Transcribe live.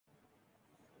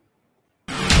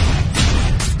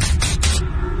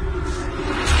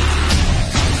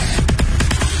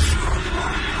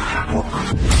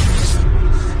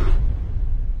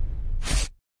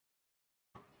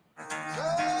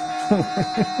No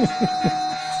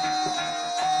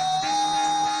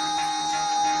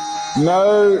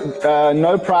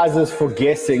prizes for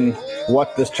guessing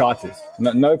what this chart is.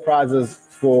 No prizes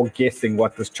for guessing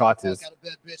what this chart is.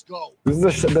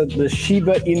 This is the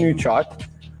Shiba Inu chart.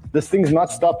 This thing's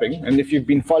not stopping, and if you've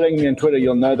been following me on Twitter,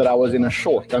 you'll know that I was in a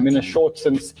short. I'm in a short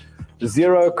since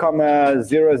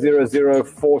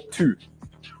 0,00042.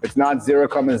 It's now at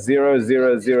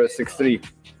 0,00063.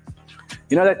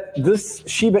 You know that this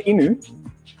Shiba Inu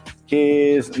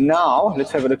is now,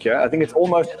 let's have a look here. I think it's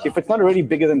almost, if it's not already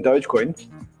bigger than Dogecoin,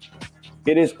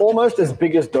 it is almost as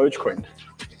big as Dogecoin.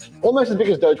 Almost as big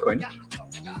as Dogecoin.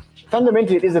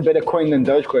 Fundamentally, it is a better coin than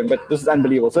Dogecoin, but this is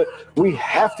unbelievable. So we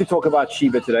have to talk about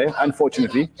Shiba today,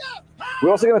 unfortunately.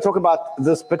 We're also going to talk about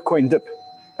this Bitcoin dip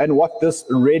and what this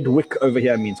red wick over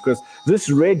here means, because this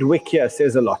red wick here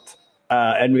says a lot.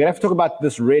 And we're going to have to talk about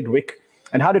this red wick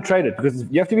and how to trade it, because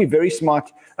you have to be very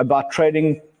smart about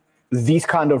trading these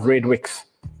kind of red wicks.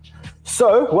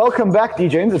 So welcome back,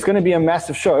 degens. It's going to be a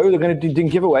massive show. We're going to do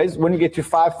giveaways. When we get to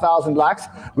 5,000 likes,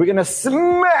 we're going to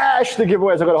smash the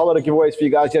giveaways. I've got a whole lot of giveaways for you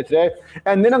guys here today.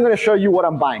 And then I'm going to show you what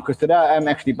I'm buying, because today I'm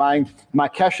actually buying. My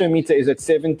cash meter is at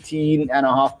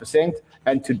 17.5%.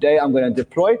 And today I'm going to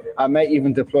deploy. I may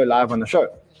even deploy live on the show.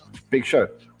 Big show.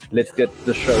 Let's get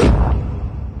the show.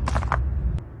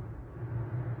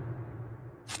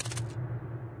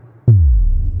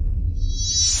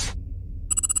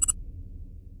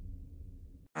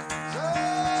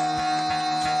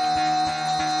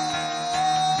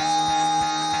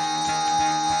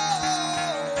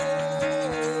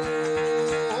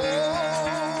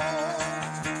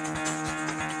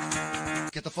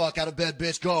 Get the fuck out of bed,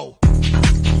 bitch, go.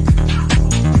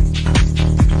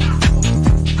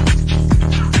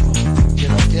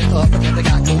 Get up, and they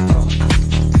got go on.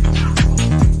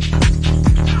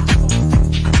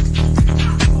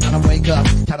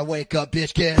 Time to wake up,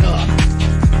 bitch, get up.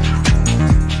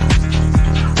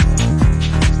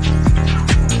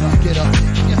 Get up,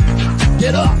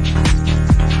 get up.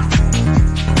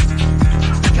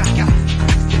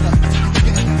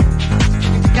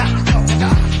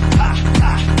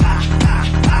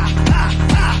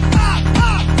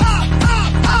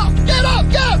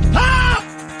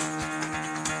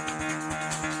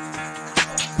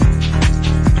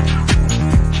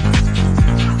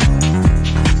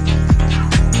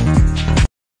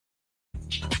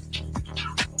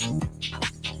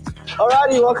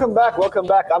 Alrighty, welcome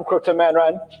back. I'm Crypto Man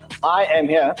Run. I am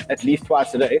here at least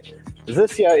twice a day.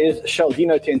 This here is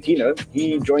Sheldino Tentino.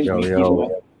 He joins me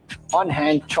on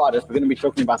hand charters. We're going to be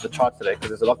talking about the charts today because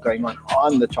there's a lot going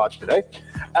on the charts today.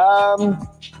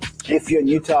 If you're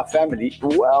new to our family,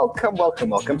 welcome.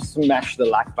 Smash the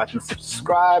like button,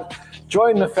 subscribe,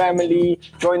 join the family,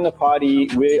 join the party.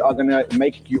 We are going to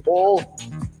make you all,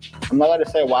 I'm not allowed to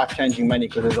say wife-changing money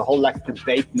because there's a whole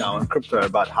debate now on crypto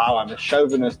about how I'm a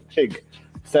chauvinist pig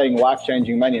saying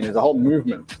wife-changing money, and there's a whole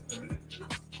movement.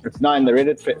 It's now in the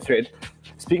Reddit thread.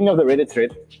 Speaking of the Reddit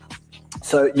thread,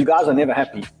 so you guys are never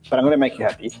happy, but I'm going to make you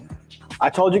happy. I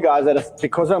told you guys that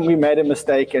because we made a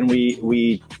mistake and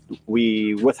we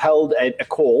withheld a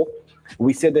call,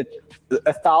 we said that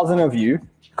 1,000 of you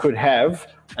could have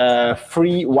a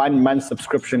free 1-month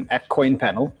subscription at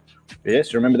CoinPanel.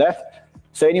 Yes, remember that?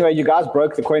 So anyway, you guys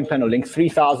broke the CoinPanel link.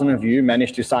 3,000 of you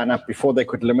managed to sign up before they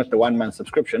could limit the 1-month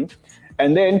subscription.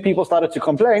 And then people started to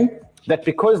complain that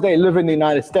because they live in the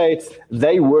United States,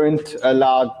 they weren't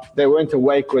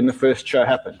awake when the first show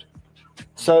happened.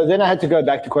 So then I had to go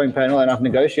back to CoinPanel, and I've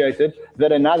negotiated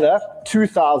that another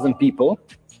 2,000 people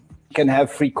can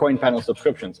have free CoinPanel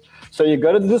subscriptions. So you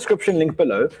go to the description link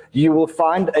below, you will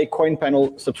find a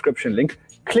CoinPanel subscription link,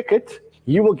 click it,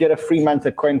 you will get a free month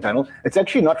at CoinPanel. It's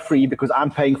actually not free because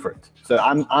I'm paying for it. So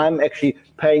I'm actually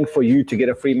paying for you to get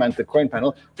a free month at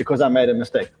CoinPanel because I made a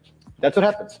mistake. That's what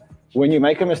happens. When you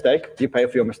make a mistake, you pay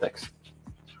for your mistakes.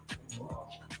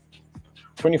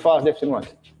 25 left in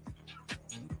what?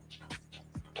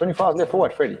 25 left for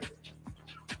what, Freddie?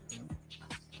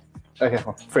 Okay,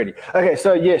 well, Freddie. Okay,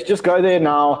 so yes, just go there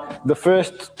now. The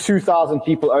first 2,000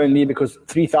 people only, because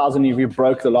 3,000 of you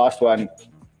broke the last one.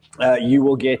 You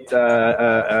will get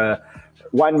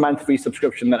 1 month free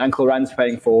subscription that Uncle Run's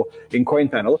paying for in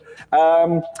CoinPanel.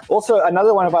 Also,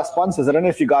 another one of our sponsors, I don't know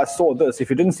if you guys saw this.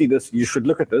 If you didn't see this, you should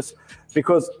look at this,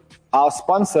 because our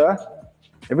sponsor,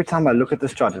 every time I look at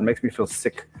this chart, it makes me feel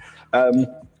sick.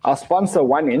 Our sponsor,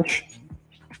 1inch,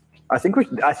 I think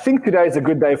today is a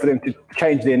good day for them to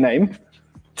change their name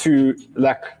to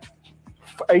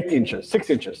 8 inches, 6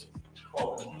 inches.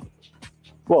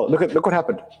 Well, look what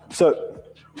happened. So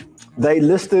they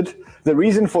listed, the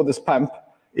reason for this pump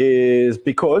is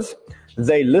because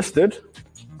they listed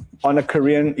on a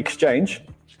Korean exchange.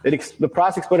 The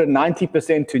price exploded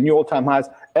 90% to new all-time highs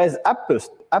as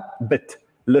Upbit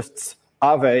lists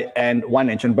Aave and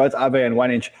 1inch, and both Aave and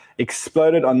 1inch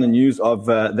exploded on the news of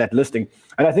that listing.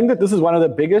 And I think that this is one of the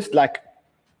biggest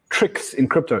tricks in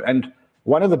crypto, and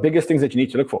one of the biggest things that you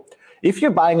need to look for. If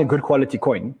you're buying a good quality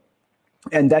coin,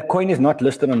 and that coin is not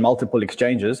listed on multiple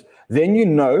exchanges, then you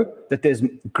know that there's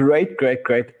great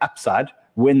upside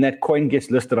when that coin gets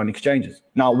listed on exchanges.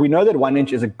 Now, we know that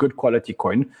 1inch is a good quality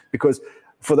coin because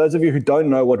for those of you who don't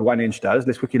know what 1inch does,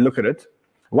 let's quickly look at it.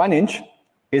 1inch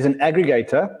is an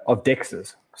aggregator of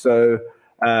dexes. So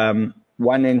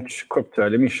 1inch crypto,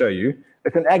 let me show you.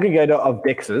 It's an aggregator of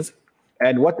dexes.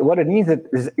 And what it means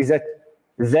is that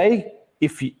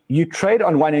if you trade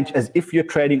on 1inch as if you're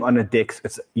trading on a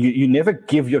DEX, you never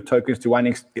give your tokens to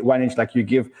 1inch like you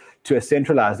give to a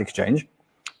centralized exchange.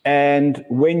 And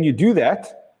when you do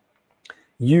that,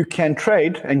 you can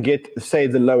trade and get, say,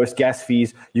 the lowest gas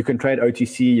fees. You can trade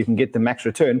OTC, you can get the max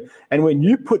return. And when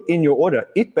you put in your order,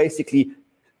 it basically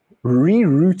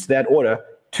reroutes that order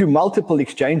to multiple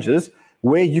exchanges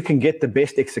where you can get the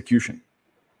best execution.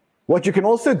 What you can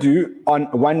also do on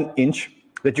 1inch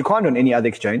that you can't on any other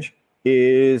exchange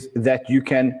is that you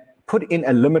can put in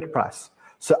a limit price.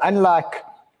 So unlike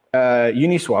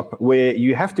Uniswap, where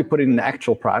you have to put in an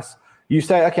actual price, you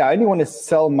say, okay, I only want to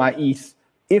sell my ETH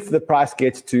if the price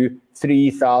gets to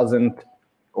 3,000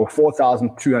 or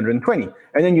 4,220.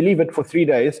 And then you leave it for 3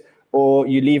 days, or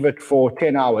you leave it for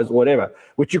 10 hours, or whatever,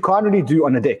 which you can't really do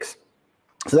on a DEX.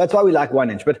 So that's why we like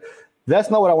 1inch. But that's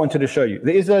not what I wanted to show you.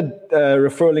 There is a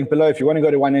referral link below. If you want to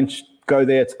go to 1inch, go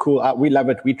there. It's cool. We love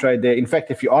it. We trade there. In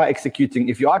fact, if you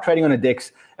are trading on a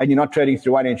DEX and you're not trading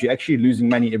through 1inch, you're actually losing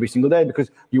money every single day because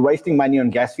you're wasting money on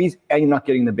gas fees and you're not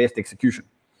getting the best execution.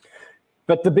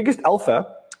 But the biggest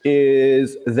alpha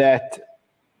is that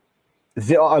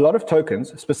there are a lot of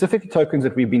tokens, specifically tokens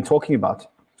that we've been talking about,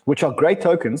 which are great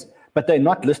tokens, but they're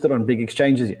not listed on big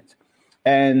exchanges yet.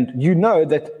 And you know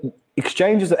that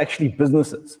exchanges are actually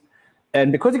businesses.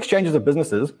 And because exchanges are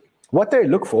businesses, what they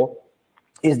look for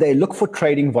is they look for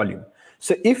trading volume.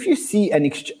 So if you see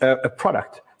a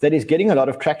product that is getting a lot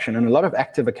of traction and a lot of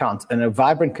active accounts and a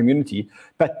vibrant community,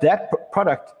 but that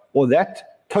product or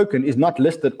that token is not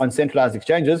listed on centralized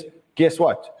exchanges, guess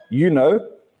what? You know,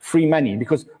 free money,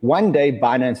 because one day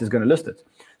Binance is going to list it.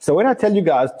 So when I tell you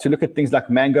guys to look at things like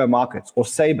Mango Markets or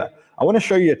Sabre, I want to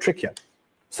show you a trick here.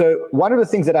 So one of the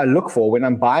things that I look for when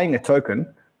I'm buying a token,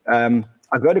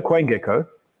 I go to CoinGecko,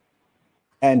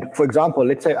 and for example,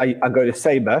 let's say I go to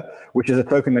Sabre, which is a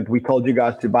token that we told you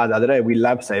guys to buy the other day. We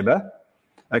love Sabre.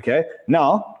 Okay.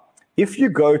 Now, if you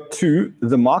go to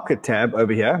the market tab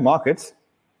over here, markets,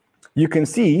 you can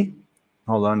see,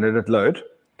 hold on, let it load.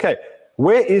 Okay.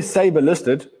 Where is Sabre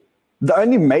listed? The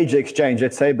only major exchange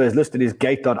that Sabre is listed is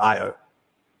Gate.io.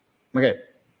 Okay.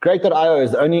 Gate.io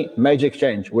is the only major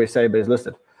exchange where Sabre is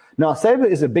listed. Now, Sabre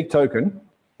is a big token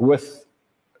with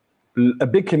a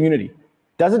big community.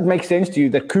 Does it make sense to you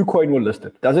that KuCoin will list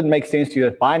it? Does it make sense to you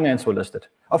that Binance will list it?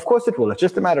 Of course it will. It's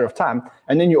just a matter of time.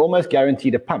 And then you're almost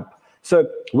guaranteed a pump. So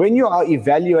when you are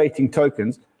evaluating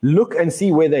tokens, look and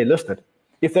see where they're listed.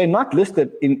 If they're not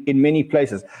listed in many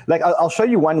places, like I'll show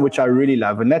you one which I really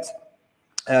love, and that's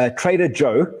Trader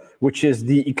Joe, which is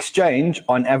the exchange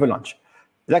on Avalanche.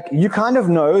 Like you kind of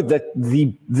know that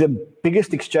the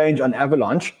biggest exchange on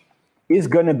Avalanche is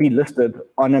going to be listed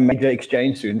on a major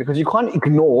exchange soon, because you can't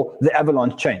ignore the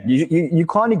Avalanche chain. You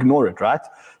can't ignore it, right?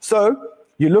 So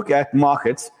you look at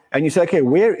markets and you say, okay,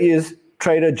 where is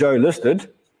Trader Joe listed?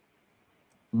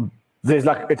 There's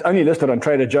it's only listed on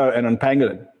Trader Joe and on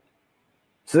Pangolin.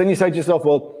 So then you say to yourself,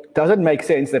 well, does it make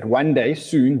sense that one day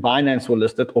soon Binance will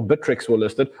list it, or Bittrex will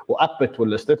list it, or Upbit will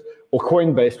list it, or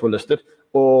Coinbase will list it,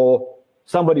 or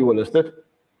somebody will list it?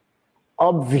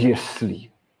 Obviously.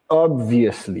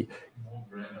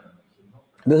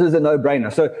 This is a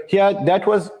no-brainer. So here, that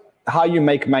was how you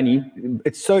make money.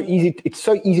 It's so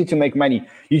easy to make money.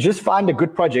 You just find a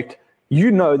good project.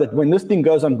 You know that when this thing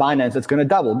goes on Binance, it's going to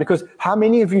double. Because how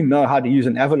many of you know how to use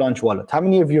an Avalanche wallet? How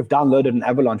many of you have downloaded an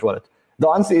Avalanche wallet? The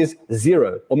answer is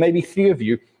 0, or maybe 3 of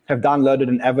you have downloaded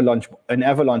an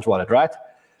Avalanche wallet, right?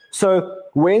 So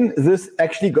when this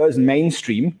actually goes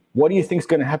mainstream, what do you think is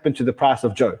going to happen to the price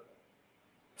of Joe?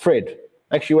 Fred,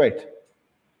 actually wait.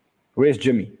 Where's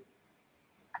Jimmy?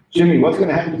 Jimmy, what's going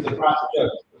to happen to the price of Joe?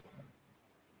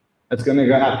 It's going to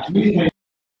go up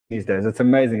these days. It's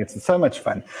amazing. It's so much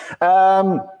fun.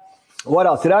 What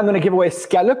else? Today I'm going to give away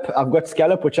Scallop. I've got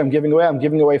Scallop, which I'm giving away. I'm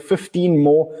giving away 15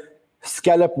 more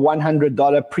Scallop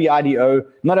 $100 pre-IDO,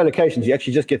 not allocations. You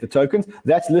actually just get the tokens.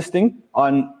 That's listing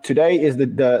on today is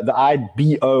the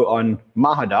IBO on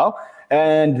Mahadao.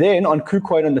 And then on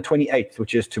KuCoin on the 28th,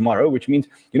 which is tomorrow, which means,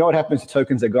 you know what happens to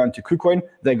tokens that go into KuCoin?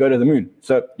 They go to the moon.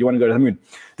 So you want to go to the moon.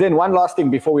 Then one last thing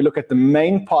before we look at the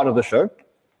main part of the show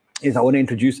is I want to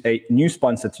introduce a new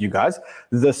sponsor to you guys.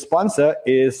 The sponsor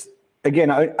is,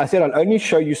 again, I said I'll only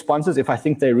show you sponsors if I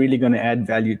think they're really going to add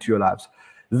value to your lives.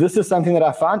 This is something that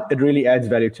I found, it really adds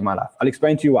value to my life. I'll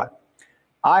explain to you why.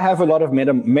 I have a lot of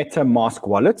MetaMask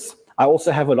wallets. I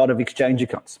also have a lot of exchange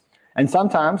accounts. And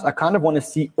sometimes I kind of want to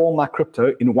see all my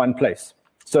crypto in one place.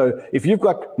 So if you've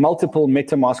got multiple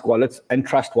MetaMask wallets and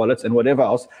Trust wallets and whatever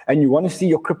else, and you want to see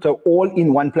your crypto all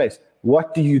in one place,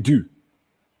 what do?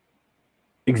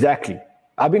 Exactly.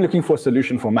 I've been looking for a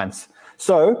solution for months.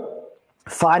 So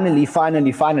finally,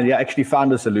 I actually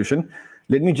found a solution.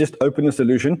 Let me just open the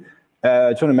solution.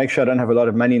 I just want to make sure I don't have a lot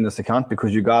of money in this account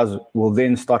because you guys will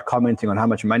then start commenting on how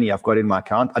much money I've got in my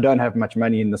account. I don't have much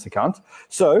money in this account.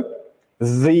 So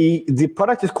the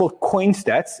product is called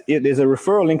CoinStats. There's a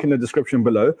referral link in the description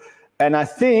below. And I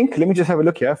think, let me just have a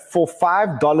look here, for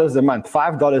 $5 a month,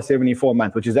 $5.74 a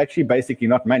month, which is actually basically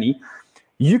not money,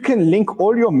 you can link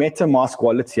all your MetaMask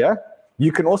wallets here.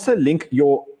 You can also link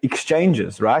your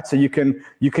exchanges, right? So you can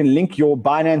link your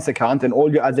Binance account and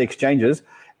all your other exchanges,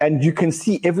 and you can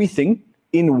see everything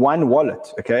in one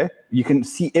wallet, okay? You can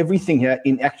see everything here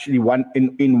in actually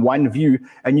in one view,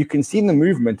 and you can see the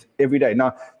movement every day.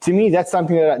 Now, to me, that's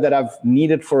something that I've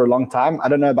needed for a long time. I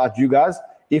don't know about you guys.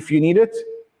 If you need it,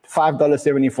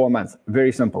 $5.74 a month.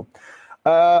 Very simple.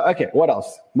 Okay, what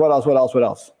else?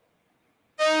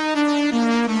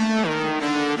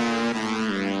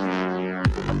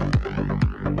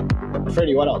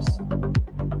 Freddie, what else?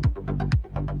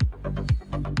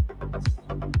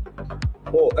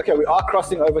 Oh, okay, we are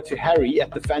crossing over to Harry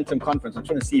at the Phantom Conference. I'm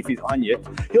trying to see if he's on yet.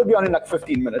 He'll be on in like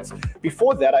 15 minutes.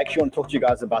 Before that, I actually want to talk to you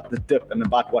guys about the dip and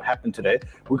about what happened today.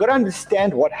 We've got to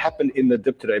understand what happened in the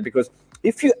dip today, because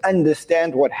if you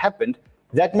understand what happened,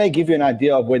 that may give you an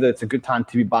idea of whether it's a good time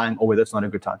to be buying or whether it's not a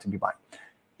good time to be buying.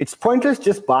 It's pointless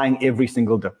just buying every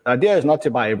single dip. The idea is not to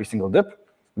buy every single dip.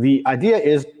 The idea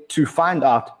is to find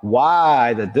out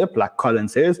why the dip, like Colin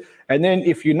says, and then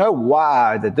if you know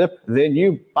why the dip, then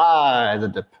you buy the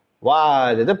dip.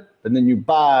 Why the dip, and then you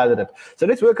buy the dip. So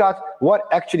let's work out what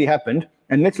actually happened,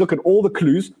 and let's look at all the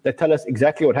clues that tell us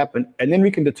exactly what happened, and then we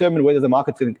can determine whether the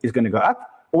market is going to go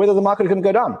up or whether the market is going to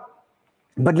go down.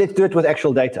 But let's do it with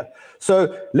actual data.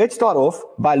 So let's start off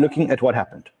by looking at what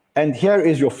happened. And here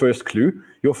is your first clue.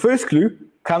 Your first clue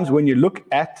comes when you look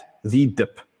at the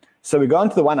dip. So we go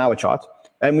into the 1 hour chart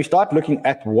and we start looking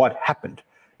at what happened.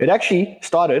 It actually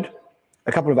started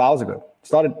a couple of hours ago.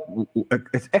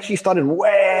 It actually started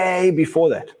way before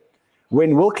that,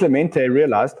 when Will Clemente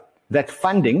realized that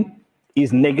funding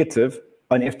is negative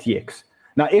on FTX.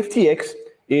 Now, FTX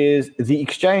is the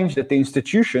exchange that the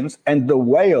institutions and the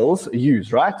whales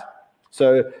use, right?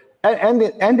 So, and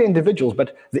the individuals,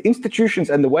 but the institutions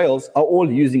and the whales are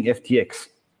all using FTX.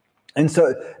 And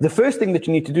so the first thing that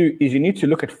you need to do is you need to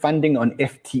look at funding on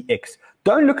FTX.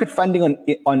 Don't look at funding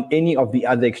on any of the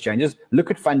other exchanges. Look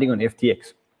at funding on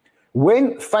FTX.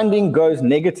 When funding goes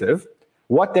negative,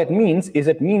 what that means is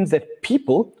it means that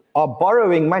people are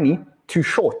borrowing money to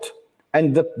short,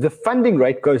 and the funding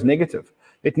rate goes negative.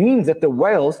 It means that the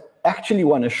whales actually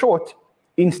want to short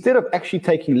instead of actually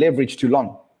taking leverage too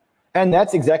long. And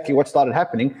that's exactly what started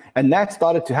happening. And that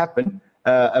started to happen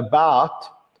about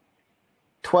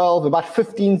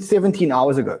 15, 17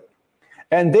 hours ago.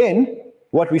 And then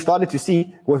what we started to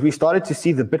see was we started to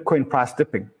see the Bitcoin price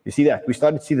dipping. You see that? We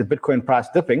started to see the Bitcoin price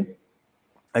dipping.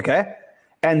 Okay.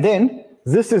 And then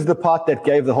this is the part that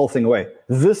gave the whole thing away.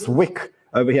 This wick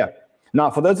over here. Now,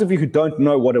 for those of you who don't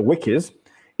know what a wick is,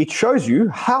 it shows you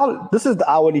how, this is the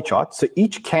hourly chart. So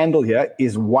each candle here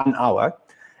is 1 hour.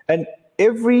 And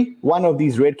every one of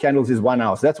these red candles is 1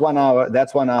 hour. So that's 1 hour,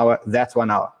 that's 1 hour, that's 1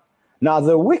 hour. Now,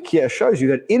 the wick here shows you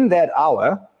that in that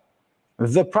hour,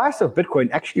 the price of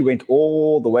Bitcoin actually went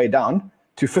all the way down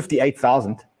to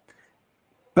 58,000.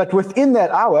 But within that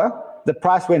hour, the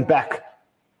price went back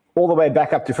all the way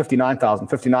back up to 59,000,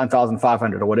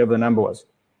 59,500, or whatever the number was.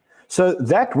 So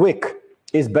that wick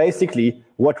is basically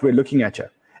what we're looking at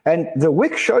here. And the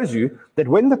wick shows you that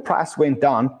when the price went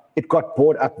down, it got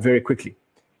bought up very quickly,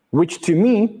 which to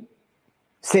me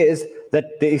says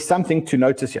that there is something to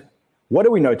notice here. What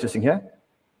are we noticing here?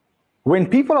 When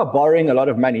people are borrowing a lot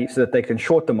of money so that they can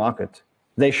short the market,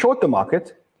 they short the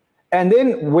market, and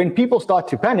then when people start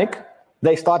to panic,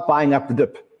 they start buying up the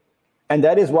dip. And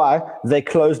that is why they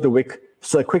close the wick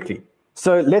so quickly.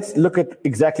 So let's look at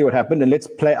exactly what happened, and let's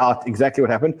play out exactly what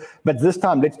happened. But this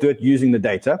time, let's do it using the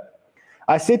data.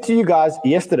 I said to you guys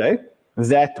yesterday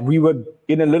that we were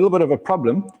in a little bit of a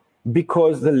problem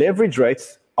because the leverage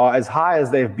rates are as high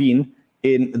as they've been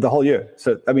in the whole year.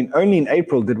 So, I mean, only in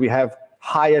April did we have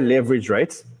higher leverage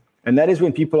rates, and that is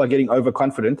when people are getting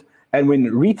overconfident and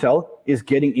when retail is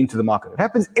getting into the market. It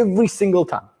happens every single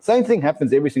time. Same thing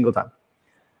happens every single time.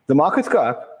 The markets go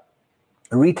up,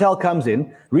 retail comes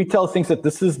in, retail thinks that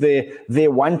this is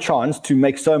their one chance to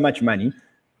make so much money.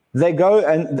 They go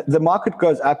and the market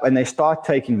goes up and they start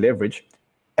taking leverage,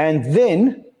 and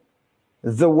then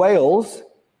the whales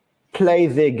play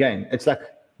their game. It's like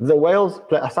the whales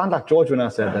play. I sound like George when I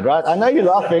said that, right? I know you're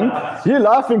laughing. You're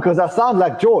laughing because I sound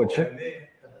like George.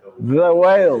 The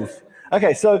whales.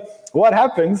 Okay, so what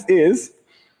happens is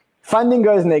funding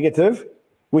goes negative,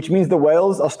 which means the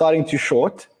whales are starting to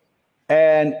short,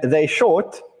 and they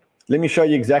short. Let me show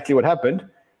you exactly what happened.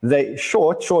 They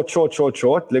short.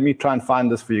 Let me try and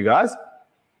find this for you guys.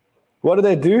 What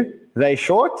do? They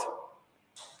short,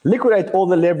 liquidate all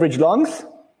the leverage longs,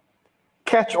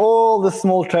 catch all the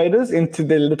small traders into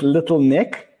their little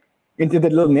neck, into the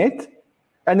little net,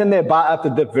 and then they buy up the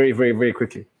dip very, very, very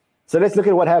quickly. So let's look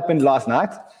at what happened last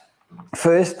night.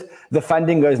 First, the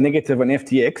funding goes negative on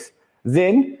FTX.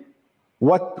 Then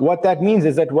what that means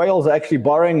is that whales are actually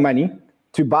borrowing money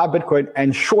to buy Bitcoin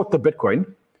and short the Bitcoin.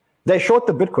 They short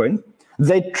the Bitcoin.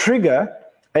 They trigger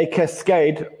a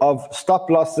cascade of stop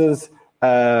losses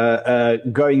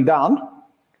going down.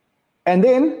 And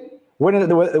then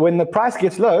when the price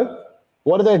gets low,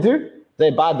 what do?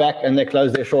 They buy back and they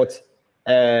close their shorts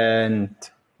and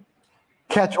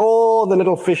catch all the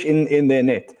little fish in their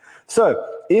net. So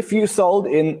if you sold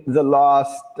in the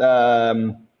last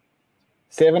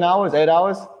 7 hours, 8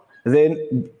 hours,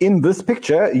 then in this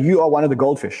picture, you are one of the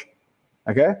goldfish,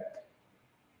 okay?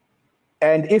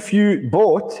 And if you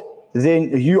bought,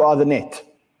 then you are the net.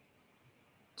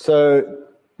 So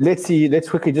let's see, let's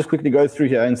quickly go through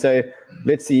here and say,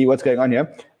 let's see what's going on here.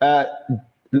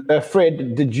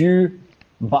 Fred, did you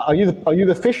buy, are you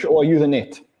the fish or are you the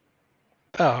net?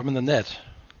 Oh, I'm in the net.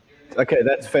 Okay,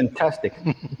 that's fantastic.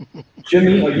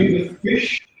 Jimmy, are you the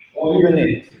fish or are you the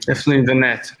net? Definitely the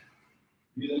net.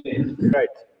 Great.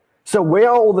 So where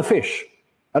are all the fish?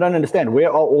 I don't understand. Where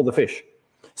are all the fish?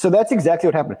 So that's exactly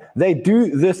what happened. They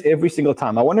do this every single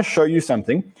time. I want to show you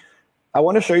something.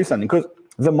 Because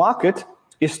the market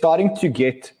is starting to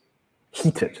get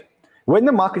heated. When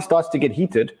the market starts to get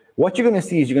heated, what you're going to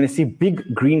see is you're going to see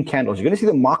big green candles. You're going to see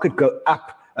the market go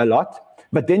up a lot,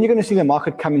 but then you're going to see the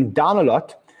market coming down a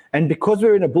lot. And because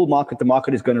we're in a bull market, the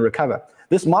market is going to recover.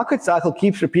 This market cycle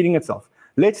keeps repeating itself.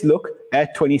 Let's look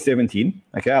at 2017.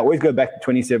 Okay, I always go back to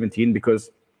 2017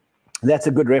 because that's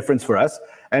a good reference for us.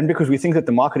 And because we think that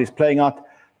the market is playing out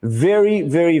very,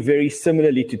 very, very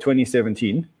similarly to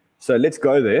 2017. So let's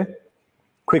go there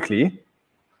quickly.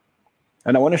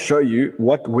 And I want to show you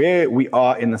where we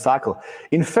are in the cycle.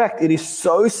 In fact, it is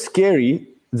so scary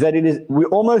that we're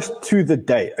almost to the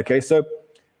day. Okay, so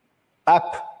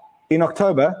up in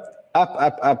October,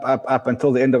 up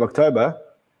until the end of October.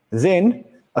 Then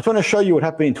I just want to show you what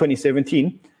happened in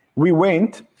 2017. We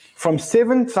went from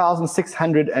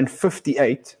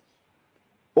 7,658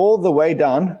 all the way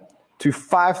down to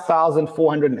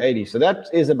 5,480. So that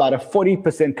is about a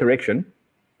 40% correction.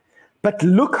 But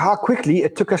look how quickly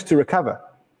it took us to recover.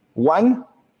 1,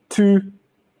 2,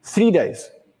 3 days.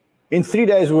 In 3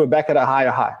 days, we were back at a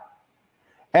higher high.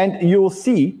 And you'll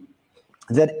see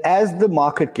that as the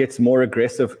market gets more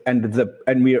aggressive and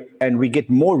we get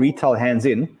more retail hands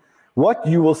in, what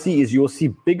you will see is you will see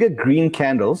bigger green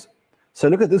candles. So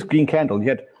look at this green candle. You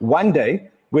had one day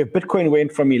where Bitcoin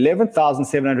went from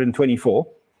 11,724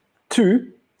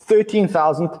 to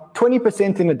 13,000,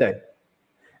 20% in a day.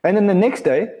 And then the next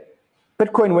day,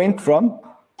 Bitcoin went from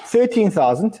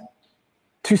 13,000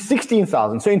 to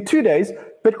 16,000. So in 2 days,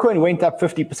 Bitcoin went up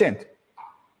 50%,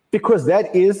 because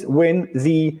that is when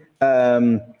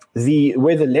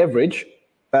where the leverage,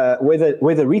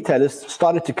 where the retailers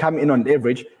started to come in on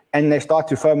leverage and they start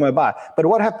to FOMO buy. But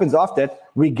what happens after that?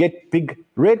 We get big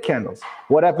red candles.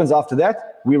 What happens after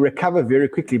that? We recover very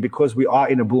quickly because we are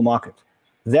in a bull market.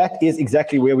 That is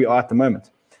exactly where we are at the moment.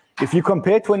 If you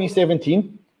compare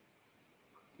 2017,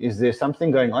 is there something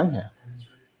going on here?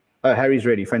 Oh, Harry's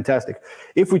ready. Fantastic.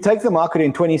 If we take the market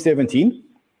in 2017,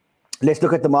 let's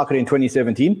look at the market in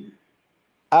 2017.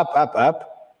 Up.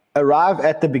 Arrive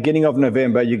at the beginning of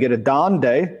November, you get a down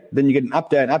day, then you get an up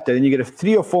day, then you get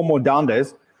 3 or 4 more down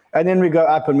days, and then we go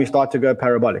up and we start to go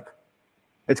parabolic.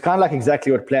 It's kind of like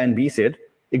exactly what Plan B said,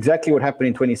 exactly what happened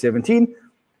in 2017,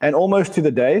 and almost to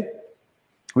the day,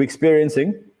 we're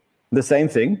experiencing the same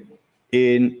thing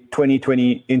in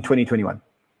 2021.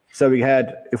 So we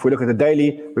had, if we look at the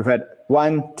daily, we've had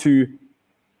 1, 2,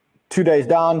 2 days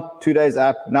down, 2 days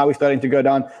up. Now we're starting to go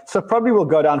down. So probably we'll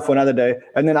go down for another day.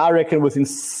 And then I reckon within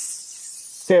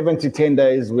 7 to 10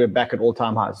 days, we're back at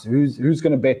all-time highs. Who's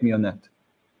going to bet me on that?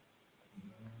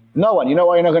 No one. You know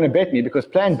why you're not going to bet me? Because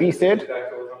Plan B said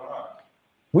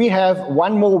we have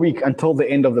 1 more week until the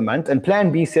end of the month. And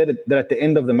Plan B said that at the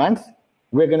end of the month,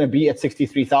 we're going to be at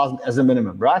 63,000 as a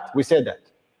minimum, right? We said that.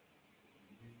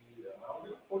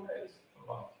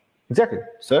 Exactly.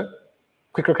 So,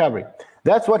 quick recovery.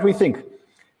 That's what we think.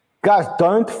 Guys,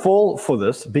 don't fall for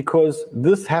this because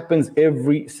this happens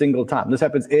every single time. This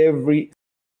happens every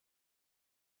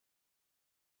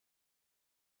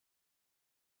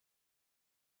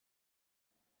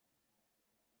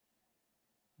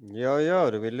Yo,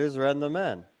 did we lose Random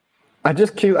Man? I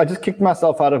just kicked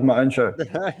myself out of my own show.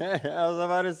 I was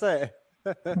about to say.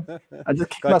 I just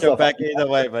kicked Got myself your back out. either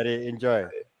way, buddy. Enjoy.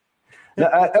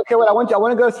 Okay, well, I want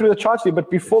to go through the charts here, but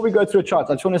before we go through the charts,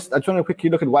 I just want to quickly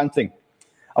look at one thing.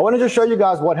 I want to just show you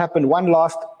guys what happened. One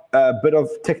last bit of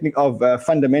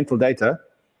fundamental data,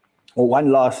 or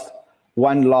one last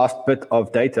bit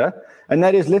of data, and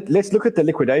that is let's look at the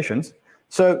liquidations.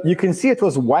 So you can see it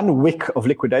was 1 week of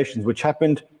liquidations, which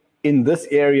happened in this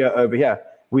area over here.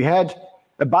 We had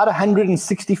about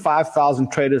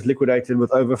 165,000 traders liquidated with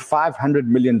over $500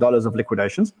 million of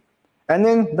liquidations. And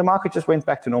then the market just went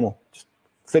back to normal. Just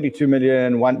 32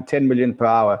 million, 10 million per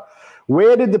hour.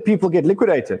 Where did the people get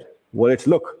liquidated? Well, let's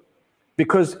look.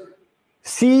 Because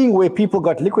seeing where people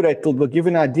got liquidated will give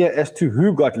an idea as to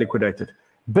who got liquidated.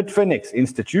 Bitfinex,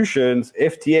 institutions,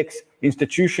 FTX,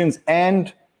 institutions,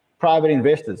 and private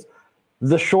investors.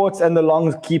 The shorts and the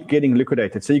longs keep getting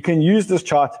liquidated. So you can use this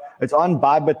chart. It's on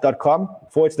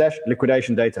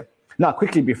bybit.com/liquidation data. Now,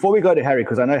 quickly, before we go to Harry,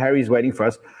 because I know Harry's waiting for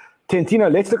us,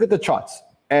 Tentino, let's look at the charts.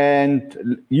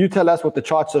 And you tell us what the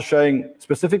charts are showing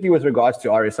specifically with regards to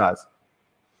RSIs.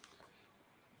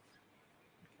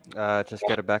 Just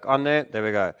get it back on there. There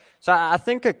we go. So I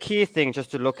think a key thing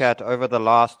just to look at over the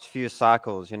last few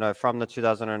cycles, from the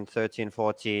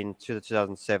 2013-14 to the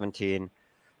 2017,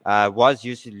 was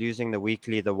usually losing the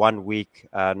 1 week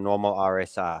normal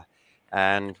RSI.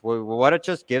 And what it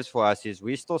just gives for us is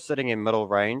we're still sitting in middle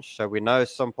range. So we know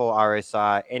simple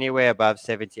RSI anywhere above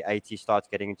 70, 80 starts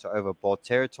getting into overbought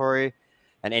territory,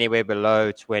 and anywhere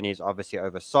below 20 is obviously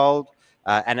oversold.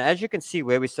 And as you can see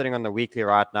where we're sitting on the weekly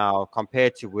right now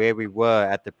compared to where we were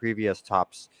at the previous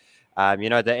tops,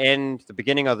 the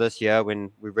beginning of this year when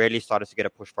we really started to get a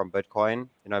push from Bitcoin,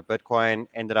 Bitcoin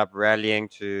ended up rallying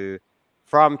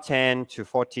from 10 to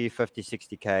 40, 50,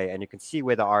 60K. And you can see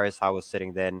where the RSI was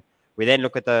sitting then. We then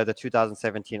look at the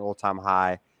 2017 all-time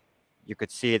high. You could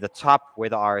see the top where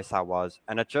the RSI was,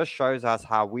 and it just shows us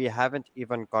how we haven't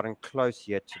even gotten close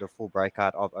yet to the full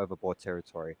breakout of overbought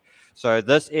territory. So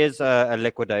this is a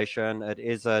liquidation. It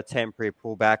is a temporary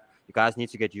pullback. You guys need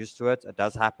to get used to it. It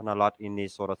does happen a lot in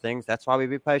these sort of things. That's why we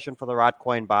be patient for the right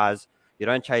coin buys. You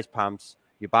don't chase pumps.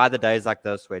 You buy the days like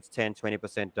this where it's 10,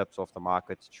 20% dips off the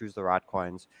market. Choose the right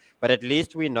coins. But at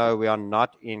least we know we are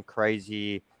not in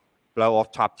crazy blow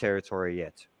off top territory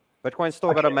yet. Bitcoin's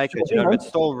still got to make it. It's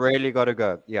still really got to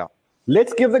go. Yeah.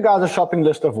 Let's give the guys a shopping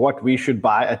list of what we should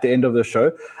buy at the end of the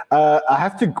show.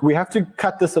 We have to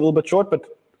cut this a little bit short, but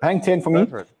hang 10 for me.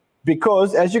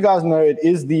 Because as you guys know, it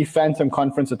is the Phantom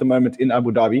Conference at the moment in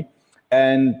Abu Dhabi.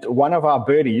 And one of our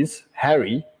birdies,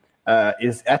 Harry,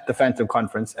 is at the Phantom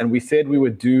Conference. And we said we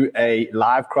would do a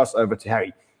live crossover to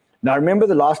Harry. Now, remember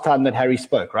the last time that Harry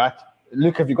spoke, right?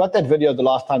 Luke, have you got that video of the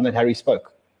last time that Harry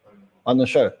spoke on the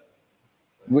show?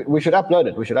 We should upload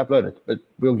it. But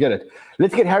we'll get it.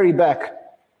 Let's get Harry back.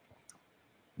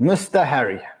 Mr.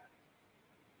 Harry.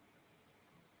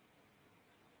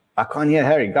 I can't hear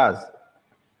Harry, guys.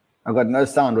 I've got no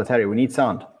sound with Harry. We need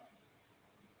sound.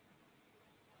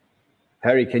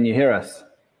 Harry, can you hear us?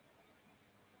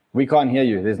 We can't hear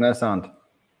you. There's no sound.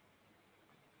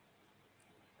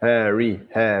 Harry.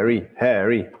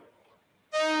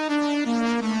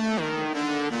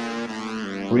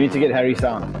 We need to get Harry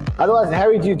sound. Otherwise,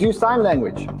 Harry, do you do sign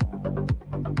language?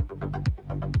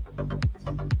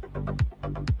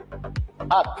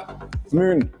 Up.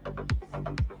 Moon.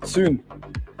 Soon.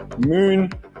 Moon.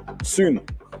 Soon.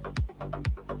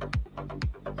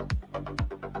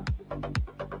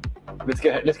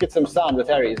 Let's get some sound with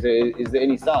Harry. Is there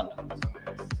any sound?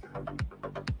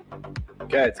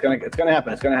 Okay, it's gonna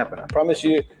happen. I promise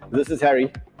you, this is Harry.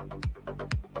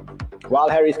 While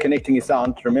Harry's connecting his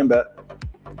sound, remember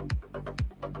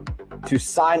to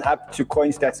sign up to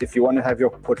CoinStats if you want to have your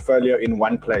portfolio in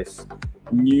one place.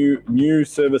 New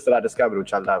service that I discovered,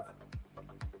 which I love.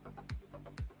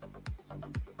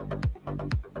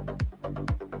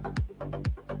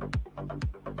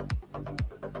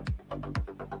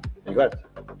 You got it.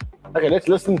 Okay, let's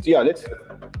listen to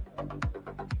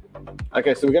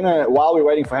Okay, so while we're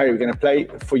waiting for Harry, we're gonna play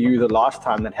for you the last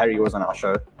time that Harry was on our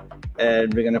show,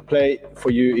 and we're gonna play for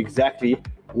you exactly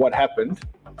what happened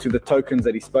to the tokens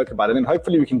that he spoke about, and then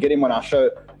hopefully we can get him on our show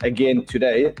again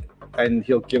today, and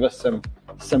he'll give us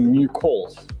some new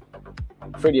calls.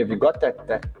 Freddie, have you got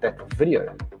that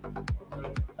video?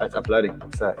 It's uploading.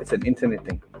 It's an internet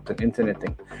thing.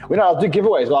 I'll do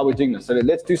giveaways while we're doing this. So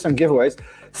let's do some giveaways.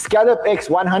 Scallop X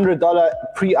 $100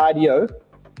 pre-IDO.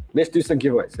 Let's do some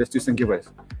giveaways.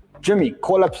 Jimmy,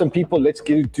 call up some people. Let's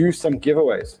do some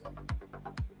giveaways.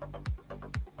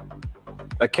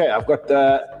 Okay, I've got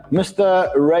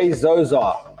Mr. Ray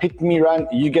Zozar. Hit me run.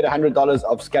 You get $100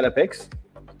 of Scallop X.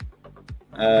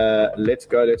 Let's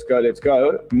go.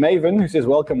 Maven, who says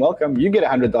welcome. You get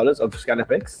 $100 of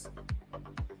Scallop X.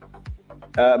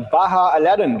 Baha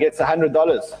Aladdin gets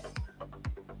 $100.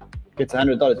 Is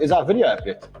our video up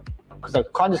yet? Because I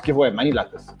can't just give away money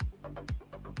like this.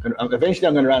 Eventually,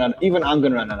 I'm going to run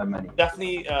out of money.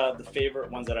 Definitely, the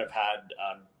favorite ones that I've had,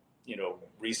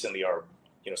 recently are,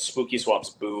 Spooky Swap's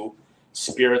Boo,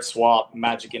 Spirit Swap,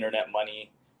 Magic Internet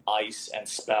Money, Ice, and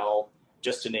Spell.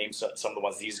 Just to name some of the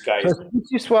ones these guys. So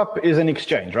Spooky Swap is an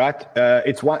exchange, right?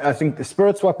 It's one. I think the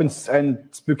Spirit Swap and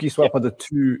Spooky Swap are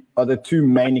the two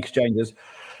main exchanges.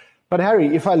 But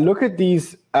Harry, if I look at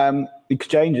these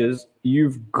exchanges,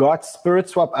 you've got Spirit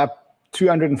Swap up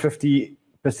 250%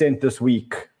 this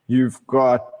week. You've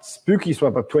got Spooky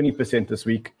Swap up 20% this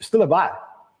week. Still a buy.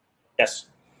 Yes.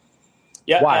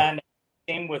 Yeah. Why? And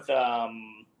same with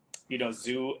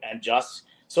Zoo and Just.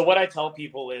 So what I tell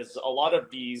people is a lot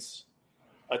of these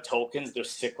tokens, they're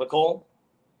cyclical.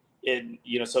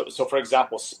 So for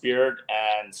example, Spirit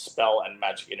and Spell and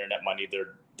Magic Internet Money,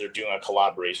 they're doing a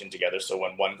collaboration together. So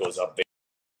when one goes up,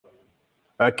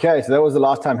 Okay, so that was the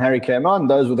last time Harry came on.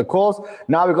 Those were the calls.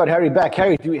 Now we've got Harry back.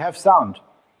 Harry, do we have sound?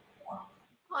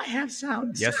 I have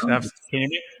sound. Yes, can you hear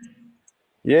me?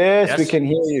 Yes, we can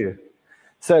hear you.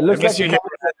 So it looks like you're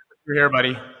here,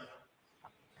 buddy.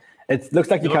 It looks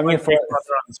like you're coming for.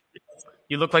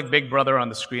 You look like Big Brother on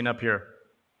the screen up here.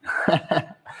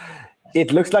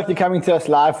 It looks like you're coming to us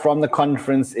live from the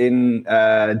conference in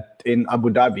Abu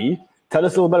Dhabi. Tell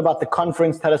us a little bit about the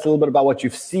conference. Tell us a little bit about what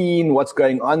you've seen, what's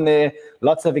going on there.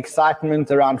 Lots of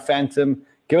excitement around Phantom.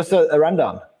 Give us a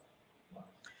rundown.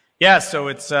 Yeah, so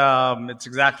it's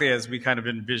exactly as we kind of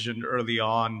envisioned early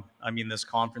on. I mean, this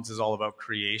conference is all about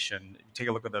creation. Take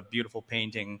a look at the beautiful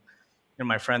painting.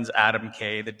 My friends Adam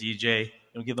K, the DJ.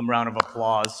 Give them a round of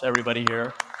applause, everybody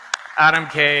here. Adam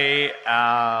K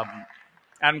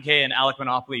and Alec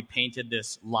Monopoly painted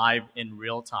this live in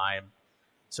real time.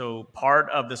 So part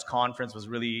of this conference was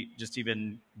really just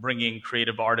even bringing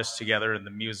creative artists together in the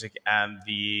music and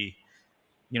the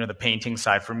painting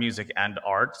side for music and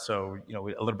art. So, a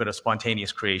little bit of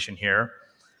spontaneous creation here.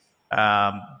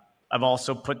 I've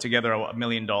also put together a $1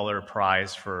 million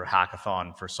prize for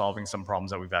hackathon for solving some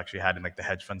problems that we've actually had in the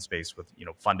hedge fund space with,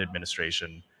 fund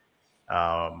administration.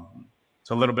 So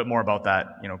a little bit more about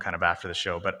that, kind of after the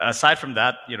show. But aside from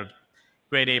that,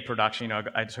 grade A production,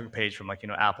 I took a page from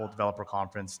Apple Developer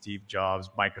Conference, Steve Jobs,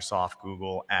 Microsoft,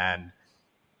 Google, and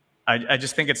I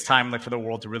just think it's time for the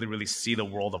world to really, really see the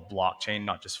world of blockchain,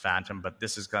 not just Phantom, but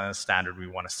this is kind of the standard we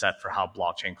want to set for how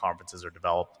blockchain conferences are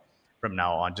developed from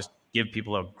now on. Just give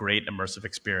people a great immersive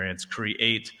experience,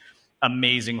 create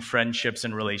amazing friendships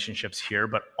and relationships here,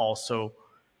 but also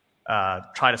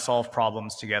try to solve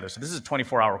problems together. So this is a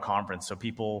 24-hour conference, so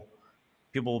people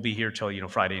will be here till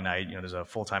Friday night. There's a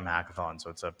full-time hackathon, so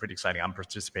it's pretty exciting. I'm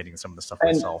participating in some of the stuff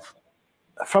myself.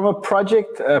 From a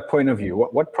project point of view,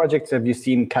 what projects have you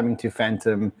seen coming to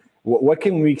Phantom? What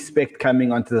can we expect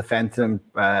coming onto the Phantom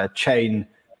chain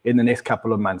in the next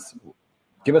couple of months?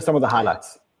 Give us some of the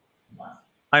highlights.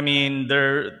 I mean,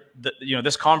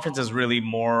 this conference is really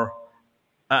more.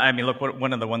 I mean, look,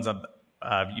 one of the ones that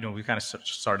we kind of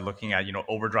started looking at,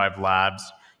 Overdrive Labs,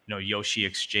 Yoshi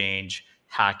Exchange,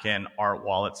 Hacken, Art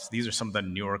Wallets. These are some of the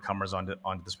newer comers onto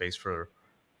the space for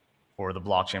the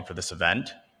blockchain for this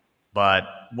event. But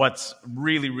what's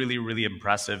really, really, really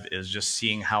impressive is just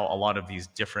seeing how a lot of these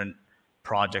different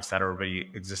projects that are already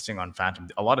existing on Phantom,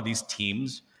 a lot of these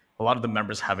teams, a lot of the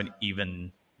members haven't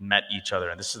even met each other.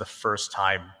 And this is the first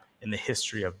time in the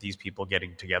history of these people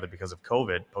getting together because of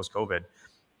COVID, post-COVID,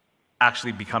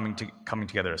 actually coming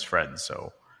together as friends.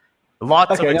 So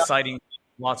lots of exciting,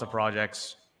 lots of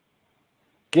projects.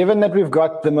 Given that we've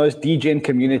got the most degen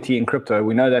community in crypto,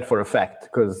 we know that for a fact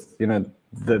because,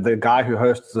 the guy who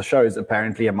hosts the show is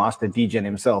apparently a master degen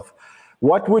himself.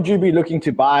 What would you be looking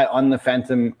to buy on the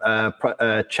Phantom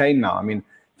chain now? I mean,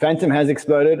 Phantom has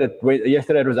exploded.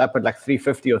 Yesterday it was up at like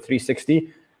 350 or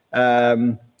 360.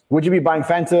 Would you be buying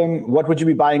Phantom? What would you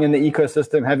be buying in the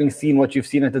ecosystem? Having seen what you've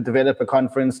seen at the developer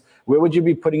conference, where would you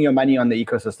be putting your money on the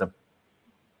ecosystem?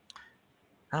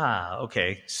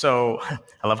 Okay. So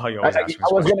I love how you always ask me this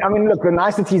question. I mean, look, the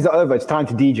niceties are over. It's time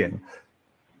to degen.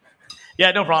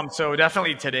 Yeah, no problem. So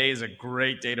definitely today is a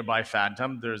great day to buy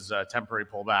Phantom. There's a temporary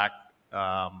pullback.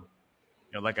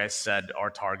 Like I said, our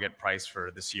target price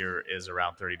for this year is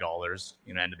around $30,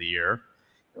 end of the year.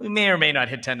 We may or may not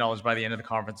hit $10 by the end of the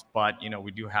conference, but,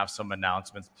 we do have some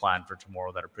announcements planned for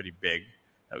tomorrow that are pretty big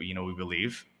that, we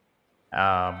believe.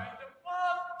 Yeah,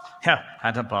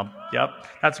 Phantom Pump. Yep,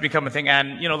 that's become a thing.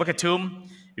 And, look at Tomb.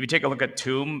 If you take a look at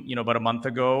Tomb, about a month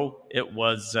ago, it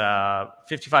was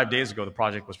 55 days ago, the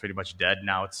project was pretty much dead.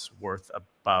 Now it's worth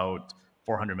about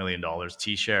 $400 million.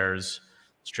 T-shares,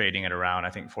 it's trading at around, I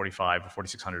think, $4,500 or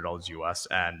 $4,600 US.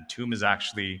 And Tomb is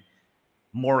actually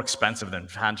more expensive than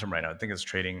Phantom right now. I think it's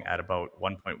trading at about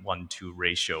 1.12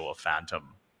 ratio of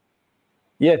Phantom.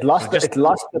 Yeah, it lost the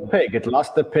pig. It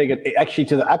lost the pig. Actually,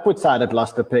 to the upward side, it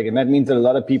lost the pig, and that means that a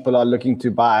lot of people are looking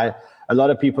to buy. A lot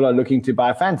of people are looking to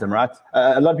buy Phantom, right?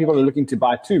 A lot of people are looking to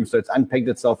buy Tomb, so it's unpegged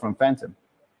itself from Phantom.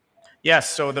 Yes.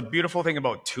 So the beautiful thing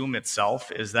about Tomb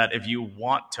itself is that if you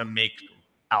want to make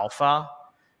alpha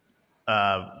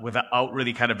without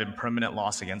really kind of impermanent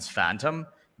loss against Phantom,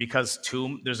 because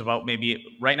Tomb, there's about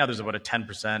right now there's about a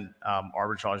 10%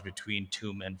 arbitrage between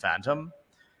Tomb and Phantom.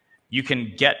 You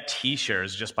can get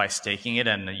T-shares just by staking it,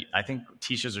 and I think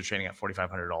T-shares are trading at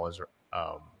 $4,500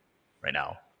 right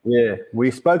now. Yeah, we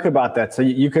spoke about that. So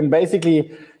you can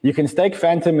stake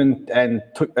Phantom and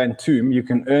Tomb. You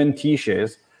can earn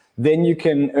T-shares. Then you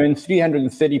can earn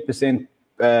 330%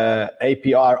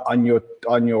 APR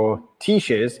on your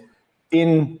T-shares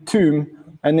in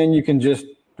Tomb, and then you can just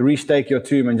restake your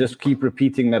Tomb and just keep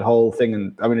repeating that whole thing.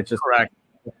 And I mean, it's just correct.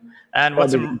 And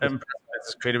what's impressive,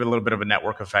 it's created a little bit of a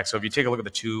network effect. So if you take a look at the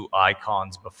two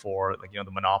icons before, like, the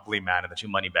Monopoly Man and the two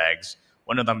money bags,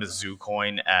 one of them is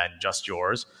ZooCoin and Just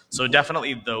Yours. So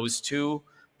definitely those two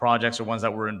projects are ones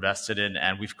that we're invested in,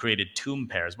 and we've created Tomb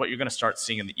pairs. What you're going to start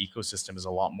seeing in the ecosystem is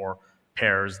a lot more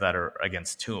pairs that are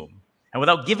against Tomb. And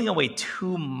without giving away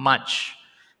too much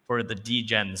for the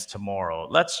degens tomorrow,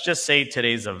 let's just say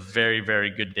today's a very, very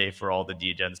good day for all the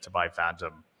degens to buy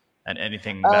Phantom and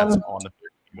anything that's on the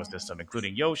ecosystem,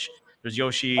 including Yoshi. There's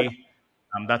Yoshi.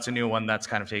 That's a new one that's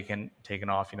kind of taken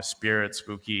off. Spirit,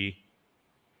 Spooky.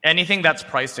 Anything that's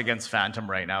priced against Phantom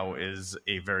right now is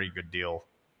a very good deal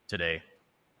today.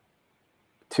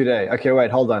 Okay,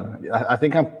 wait, hold on. I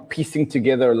think I'm piecing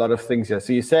together a lot of things here.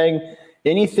 So you're saying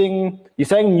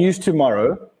news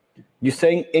tomorrow. You're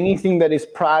saying anything that is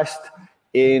priced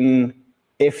in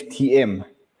FTM.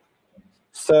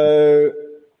 So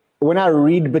when I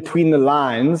read between the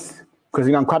lines, because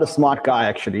I'm quite a smart guy,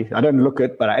 actually. I don't look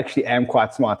it, but I actually am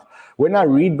quite smart. When I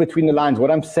read between the lines,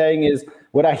 what I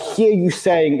hear you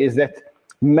saying is that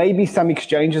maybe some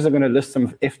exchanges are going to list some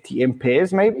FTM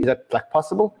pairs, maybe? Is that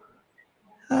possible?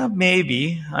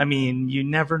 Maybe. I mean, you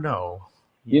never know.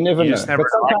 You never know. Just never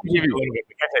know. I can give you a little bit.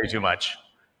 We can't tell you too much.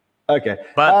 Okay.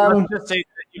 But let's just say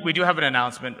we do have an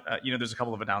announcement. There's a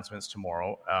couple of announcements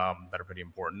tomorrow that are pretty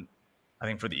important, I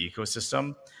think, for the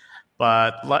ecosystem.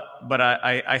 But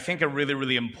I think a really,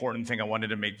 really important thing I wanted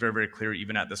to make very, very clear,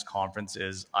 even at this conference,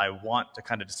 is I want to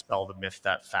kind of dispel the myth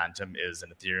that Phantom is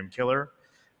an Ethereum killer.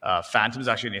 Phantom is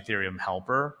actually an Ethereum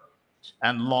helper.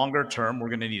 And longer term, we're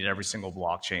going to need every single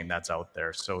blockchain that's out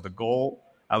there. So the goal,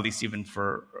 at least even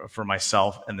for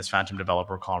myself and this Phantom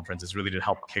Developer Conference, is really to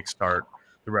help kickstart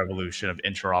the revolution of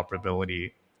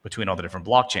interoperability between all the different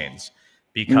blockchains,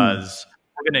 because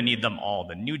we're going to need them all.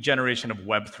 The new generation of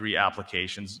Web3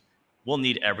 applications will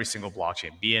need every single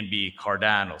blockchain: BNB,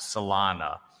 Cardano,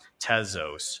 Solana,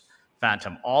 Tezos,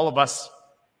 Phantom. All of us,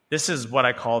 this is what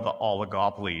I call the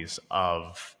oligopolies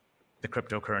of the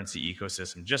cryptocurrency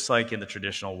ecosystem. Just like in the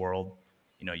traditional world,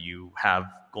 you have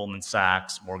Goldman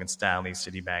Sachs, Morgan Stanley,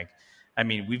 Citibank. I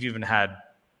mean, we've even had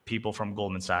people from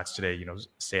Goldman Sachs today,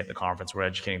 stay at the conference. We're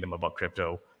educating them about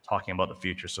crypto, talking about the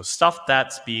future. So stuff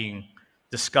that's being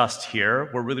discussed here,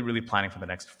 we're really, really planning for the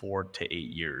next 4 to 8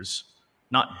 years.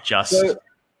 Not just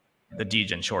the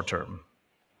degen short term.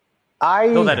 I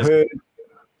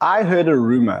heard a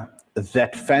rumor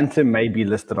that Phantom may be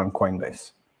listed on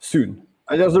Coinbase soon.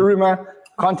 There's a rumor.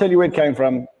 Can't tell you where it came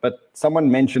from, but someone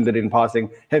mentioned it in passing.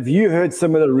 Have you heard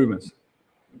similar rumors?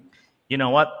 You know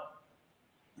what?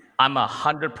 I'm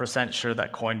 100% sure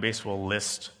that Coinbase will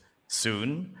list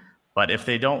soon. But if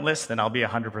they don't list, then I'll be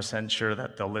 100% sure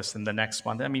that they'll list in the next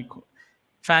month. I mean,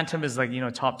 Phantom is like,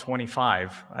 top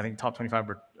 25. I think top 25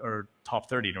 or top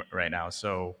 30 right now.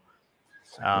 So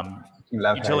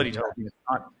Love utility Harry. token is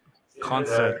not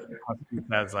constant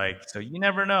as like, so you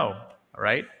never know, all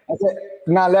right? Okay.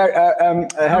 Now, Larry,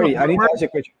 Harry, I need to ask you a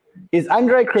question. Is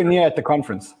Andre Crenier at the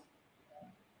conference?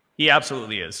 He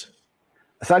absolutely is.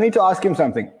 So I need to ask him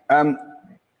something.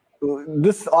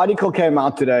 This article came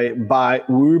out today by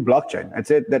Woo Blockchain. It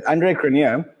said that Andre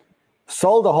Crenier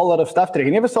sold a whole lot of stuff today.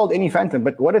 He never sold any Phantom,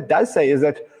 but what it does say is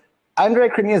that Andre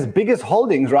Crenier's biggest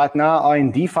holdings right now are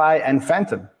in DeFi and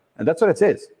Phantom. And that's what it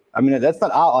says. I mean, that's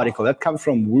not our article. That comes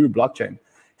from Woo Blockchain.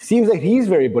 Seems like he's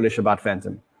very bullish about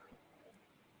Phantom.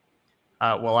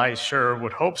 Well, I sure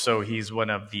would hope so. He's one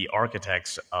of the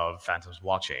architects of Phantom's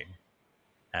blockchain.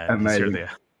 And Amazing. He's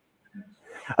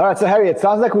All right, so Harry, it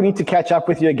sounds like we need to catch up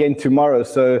with you again tomorrow.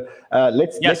 So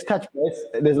let's touch base.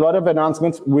 There's a lot of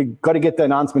announcements. We've got to get the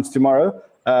announcements tomorrow.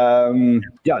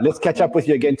 Let's catch up with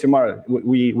you again tomorrow.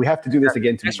 We have to do this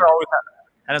again tomorrow.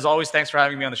 And as always, thanks for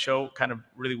having me on the show. Kind of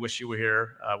really wish you were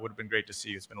here. Would have been great to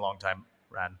see you. It's been a long time,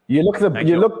 Ran. You look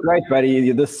great,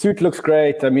 buddy. The suit looks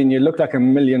great. I mean, you look like $1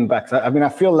 million. I mean, I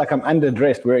feel like I'm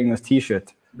underdressed wearing this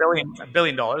T-shirt. $1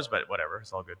 billion, but whatever.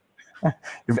 It's all good.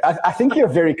 I think you're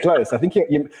very close. I think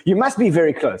you must be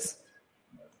very close.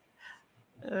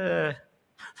 I'll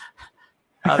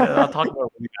talk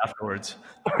about it afterwards.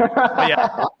 But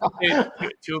yeah,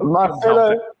 Tomb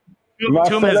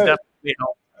has definitely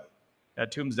helped.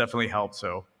 Tomb's definitely helped.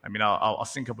 So I mean, I'll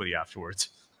sync up with you afterwards.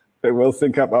 We'll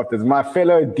sync up afterwards. My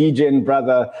fellow degen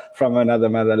brother from another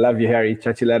mother. Love you, Harry.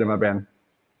 Chat you later, my man.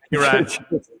 You're right.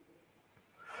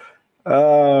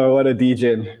 Oh, what a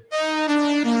degen.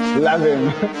 Love him.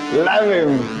 Love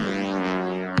him.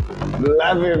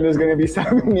 Love him. There's going to be so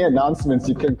many announcements.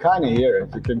 You can kind of hear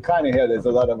it. You can kind of hear there's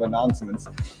a lot of announcements.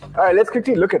 All right, let's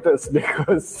quickly look at this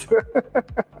because...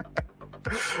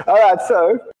 All right,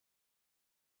 so...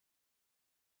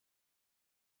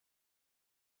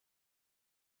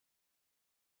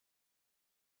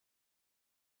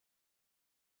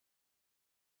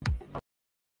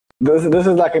 This is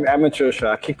like an amateur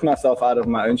show. I kicked myself out of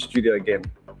my own studio again.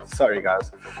 Sorry,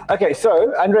 guys. Okay,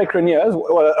 so Andre Crenier's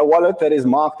a wallet that is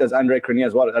marked as Andre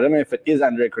Crenier's wallet. I don't know if it is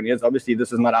Andre Crenier's. Obviously,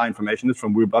 this is not our information. It's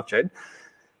from Woo Blockchain.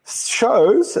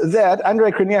 Shows that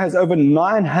Andre Crenier has over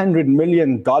 $900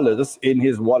 million in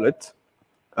his wallet,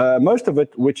 most of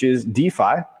it which is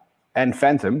DeFi and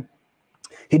Phantom.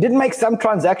 He did make some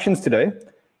transactions today.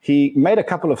 He made a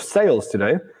couple of sales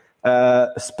today.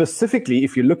 Specifically,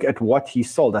 if you look at what he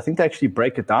sold, I think they actually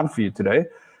break it down for you today.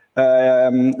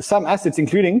 Some assets,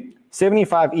 including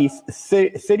 75 ETH,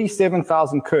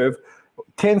 37,000 Curve,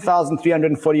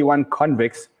 10,341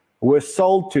 Convex, were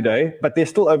sold today, but there's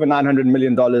still over $900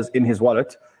 million in his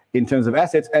wallet in terms of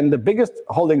assets. And the biggest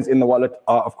holdings in the wallet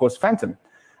are, of course, Phantom.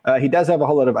 He does have a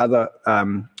whole lot of other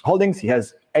holdings. He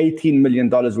has $18 million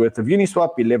worth of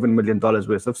Uniswap, $11 million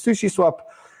worth of SushiSwap,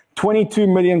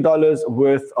 $22 million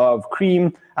worth of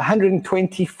Cream,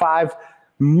 $125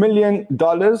 million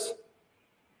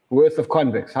worth of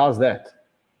Convex. How's that?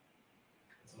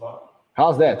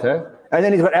 How's that, huh? And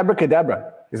then he's got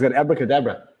Abracadabra. He's got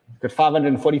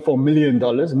 $544 million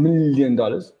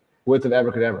worth of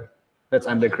Abracadabra. That's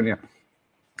Andre Crenier.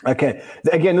 Okay.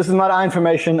 Again, this is not our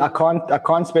information. I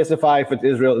can't specify if it's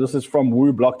Israel. This is from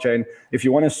Woo Blockchain. If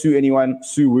you want to sue anyone,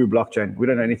 sue Woo Blockchain. We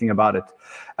don't know anything about it.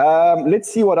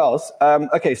 Let's see what else.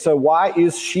 Okay, so why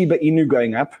is Shiba Inu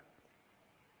going up?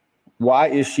 Why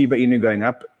is Shiba Inu going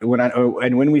up?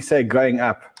 And when we say going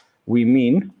up, we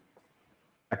mean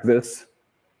like this.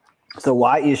 So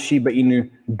why is Shiba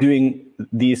Inu doing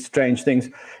these strange things?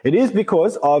 It is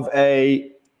because of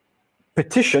a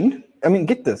petition. I mean,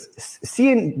 get this.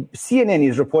 CNN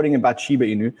is reporting about Shiba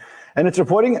Inu, and it's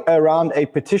reporting around a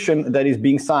petition that is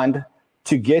being signed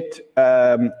to get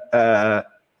Shiba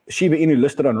Inu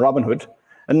listed on Robinhood.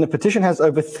 And the petition has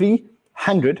over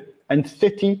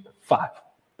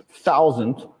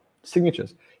 335,000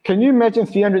 signatures. Can you imagine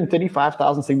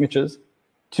 335,000 signatures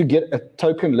to get a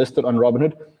token listed on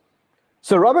Robinhood?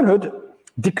 So Robinhood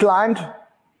declined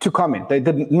to comment. They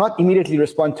did not immediately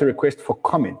respond to request for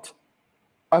comment.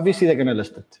 Obviously, they're going to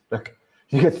list it. Look,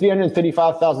 you get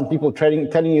 335,000 people trading,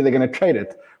 telling you they're going to trade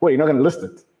it. Well, you're not going to list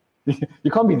it.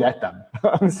 You can't be that dumb.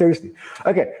 Seriously.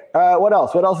 Okay, what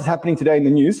else? What else is happening today in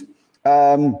the news?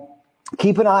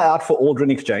 Keep an eye out for Aldrin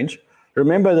Exchange.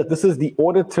 Remember that this is the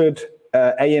audited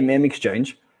AMM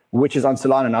exchange, which is on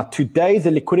Solana. Now, today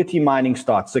the liquidity mining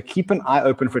starts, so keep an eye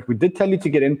open for it. We did tell you to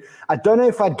get in. I don't know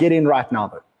if I'd get in right now,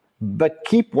 though. But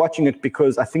keep watching it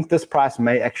because I think this price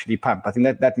may actually pump. I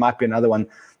think that might be another one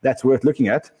that's worth looking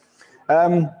at.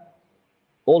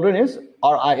 Aldrin is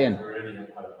RIN.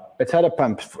 It's had a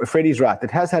pump. Freddie's right.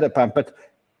 It has had a pump. But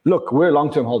Look, we're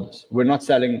long-term holders. We're not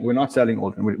selling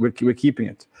Aldrin. We're keeping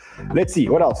it. Let's see,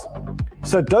 what else?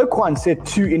 So Do Kwon said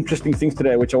two interesting things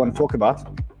today, which I want to talk about.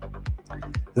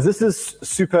 This is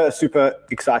super, super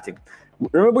exciting.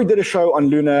 Remember we did a show on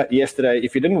Luna yesterday.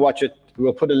 If you didn't watch it,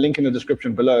 we'll put a link in the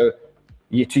description below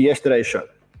to yesterday's show.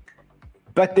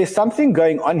 But there's something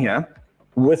going on here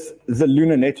with the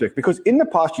Luna network, because in the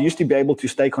past you used to be able to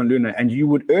stake on Luna and you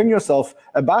would earn yourself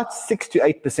about 6 to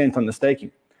 8% on the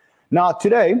staking. Now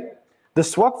today, the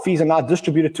swap fees are now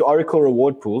distributed to Oracle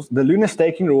reward pools. The Luna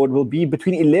staking reward will be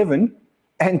between 11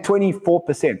 and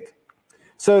 24%.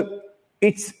 So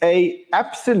it's a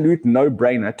absolute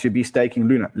no-brainer to be staking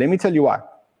Luna. Let me tell you why.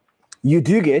 You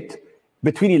do get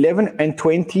between 11 and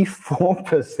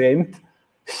 24%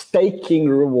 staking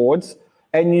rewards,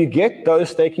 and you get those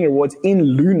staking rewards in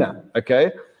Luna,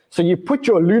 okay? So you put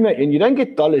your Luna in, you don't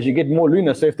get dollars, you get more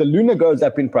Luna. So if the Luna goes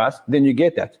up in price, then you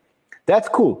get that. That's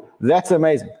cool. That's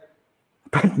amazing.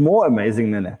 But more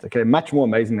amazing than that, okay, much more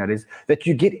amazing than that is that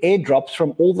you get airdrops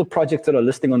from all the projects that are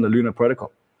listing on the Luna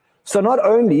protocol. So not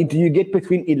only do you get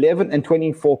between 11 and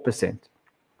 24%,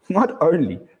 not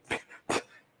only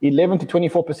 11 to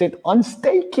 24% on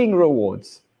staking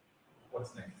rewards.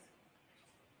 What's next?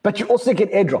 But you also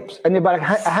get airdrops, and there are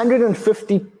about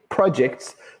 150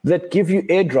 projects that give you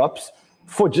airdrops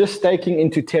for just staking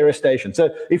into Terra Station. So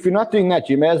if you're not doing that,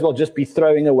 you may as well just be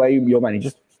throwing away your money.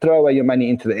 Just throw away your money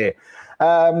into the air.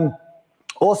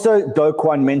 Also, Do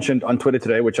Kwon mentioned on Twitter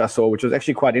today, which I saw, which was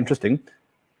actually quite interesting.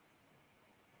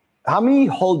 How many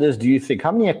holders do you think,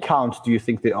 how many accounts do you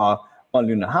think there are on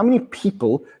Luna? How many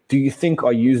people do you think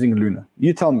are using Luna?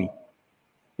 You tell me.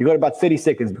 You got about 30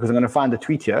 seconds because I'm going to find the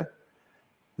tweet here.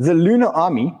 The Luna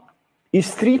army is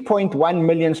 3.1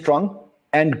 million strong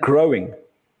and growing.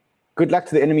 Good luck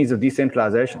to the enemies of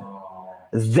decentralization.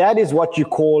 That is what you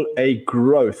call a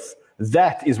growth.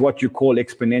 That is what you call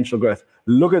exponential growth.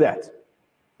 Look at that.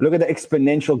 Look at the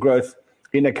exponential growth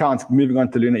in accounts moving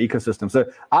on to Luna ecosystem. So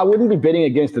I wouldn't be betting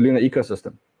against the Luna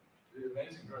ecosystem. The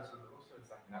amazing growth, but also it's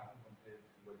like nothing compared to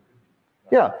what it could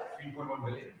be. Yeah. 3.1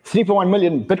 million. 3.1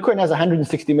 million. Bitcoin has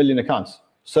 160 million accounts.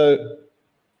 So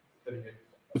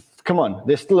come on,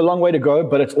 there's still a long way to go,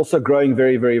 but it's also growing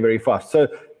very, very, very fast. So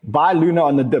buy Luna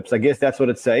on the dips. I guess that's what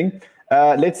it's saying.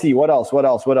 Let's see. What else?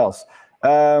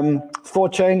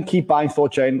 Thorchain, keep buying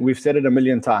Thorchain. We've said it a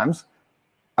million times.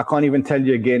 I can't even tell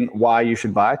you again why you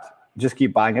should buy it. Just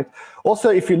keep buying it. Also,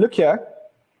 if you look here,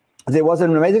 there was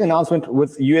an amazing announcement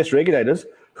with US regulators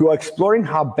who are exploring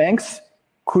how banks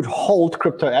could hold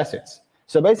crypto assets.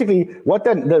 So basically, what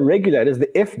the regulators, the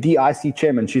FDIC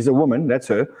chairman, she's a woman, that's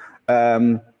her,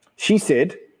 she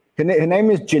said, her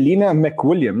name is Jelena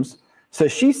McWilliams. So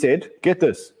she said, get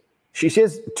this, she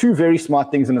says two very smart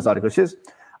things in this article. She says,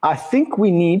 I think we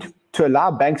need to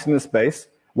allow banks in the space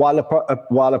while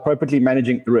appropriately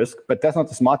managing risk, but that's not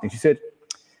the smart thing. She said,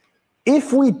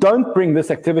 if we don't bring this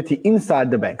activity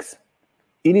inside the banks,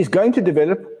 it is going to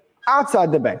develop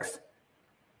outside the banks.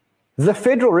 The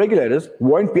federal regulators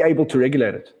won't be able to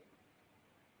regulate it.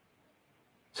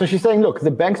 So she's saying, look,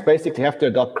 the banks basically have to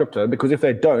adopt crypto because if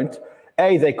they don't,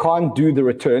 A, they can't do the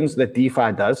returns that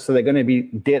DeFi does, so they're going to be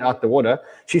dead out the water.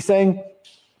 She's saying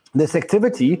this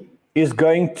activity is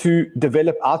going to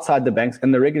develop outside the banks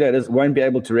and the regulators won't be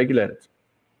able to regulate it.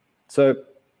 So,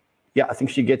 yeah, I think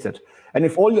she gets it. And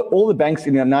if all the banks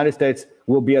in the United States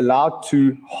will be allowed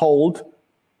to hold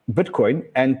Bitcoin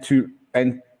and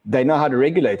they know how to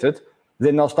regulate it,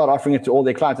 then they'll start offering it to all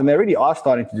their clients. And they already are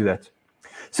starting to do that.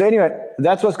 So anyway,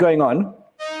 that's what's going on.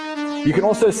 You can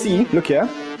also see, look here,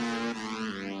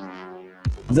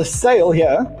 the sale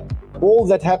here, all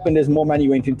that happened is more money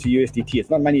went into USDT. It's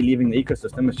not money leaving the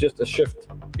ecosystem. It's just a shift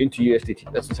into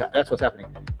USDT. That's what's happening.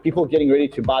 People getting ready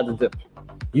to buy the dip.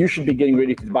 You should be getting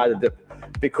ready to buy the dip.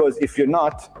 Because if you're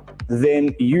not,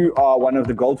 then you are one of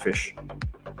the goldfish.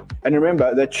 And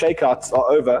remember that shakeouts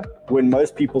are over when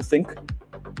most people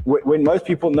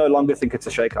no longer think it's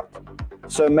a shakeout.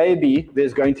 So maybe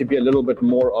there's going to be a little bit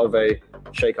more of a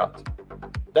shakeout.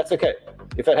 That's okay.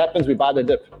 If that happens, we buy the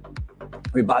dip.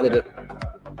 We buy the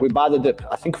dip.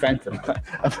 I think Phantom.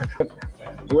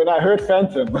 When I heard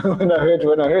Phantom, when I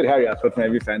heard Harry, I thought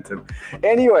maybe Phantom.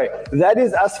 Anyway, that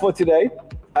is us for today.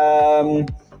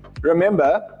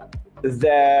 Remember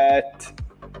that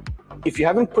if you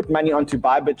haven't put money onto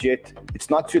Bybit yet, it's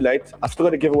not too late. I've still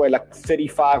got to give away like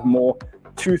 35 more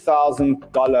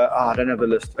 $2,000. I don't have the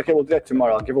list. Okay, we'll do that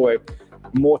tomorrow. I'll give away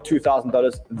more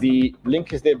 $2,000. The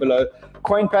link is there below.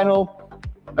 Coin panel.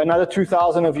 Another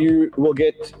 2,000 of you will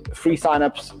get free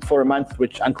signups for a month,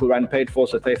 which Uncle Ran paid for.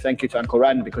 So say thank you to Uncle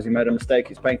Ran because he made a mistake.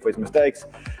 He's paying for his mistakes.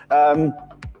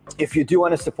 If you do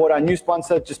want to support our new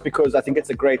sponsor, just because I think it's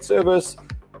a great service,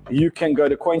 you can go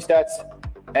to CoinStats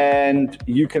and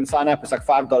you can sign up. It's like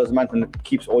 $5 a month and it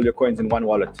keeps all your coins in one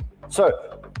wallet. So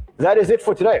that is it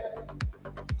for today.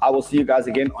 I will see you guys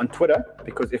again on Twitter,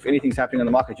 because if anything's happening on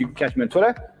the market, you can catch me on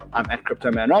Twitter. I'm at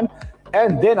CryptoManRun.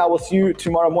 And then I will see you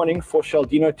tomorrow morning for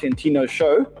Sheldino Tentino's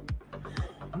show.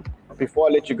 Before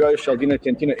I let you go, Sheldino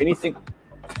Tentino, anything?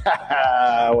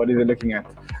 What is he looking at?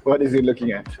 What is he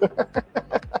looking at?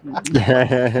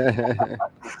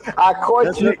 I caught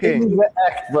Just you looking. in the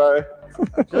act, bro.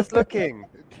 Just looking.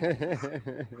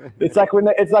 It's like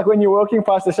when you're walking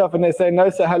past the shop and they say, "No,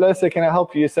 sir, hello, sir, can I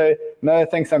help you?" You say, "No,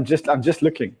 thanks, I'm just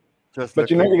looking." Just But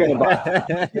looking. you know you're gonna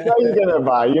buy. You know you're gonna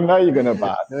buy. You know you're gonna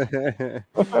buy.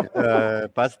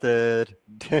 Busted.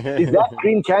 Is that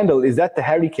green candle? Is that the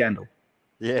Harry candle?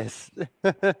 Yes.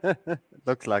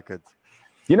 Looks like it.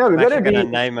 You know, I'm we've got to actually be. gonna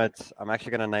name it. I'm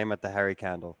actually gonna name it the Harry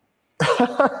Candle.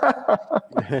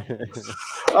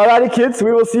 Alrighty, kids.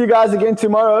 We will see you guys again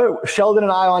tomorrow. Sheldon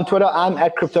and I are on Twitter. I'm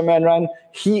at CryptoManRun.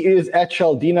 He is at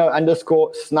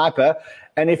Sheldino_sniper.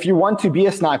 And if you want to be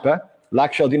a sniper,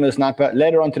 like Sheldino the Sniper,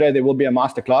 later on today there will be a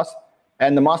masterclass.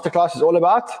 And the masterclass is all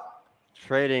about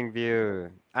Trading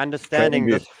view. Understanding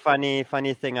View. this funny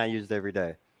thing I used every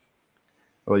day.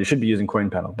 Well, you should be using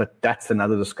CoinPanel, but that's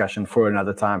another discussion for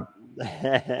another time.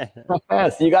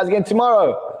 See you guys again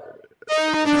tomorrow.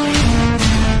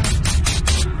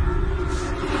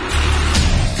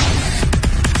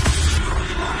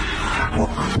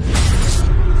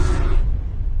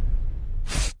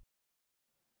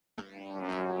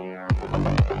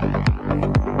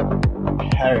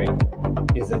 Harry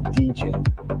is a degen.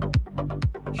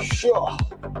 Sure.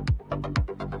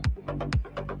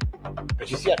 But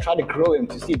you see, I tried to grill him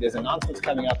to see there's announcements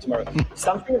coming out tomorrow.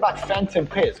 Something about phantom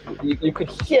pairs. You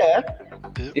could hear,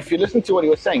 if you listen to what he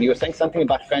was saying something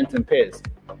about phantom pairs.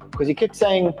 Because he kept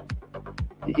saying,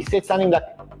 he said something like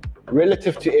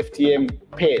relative to FTM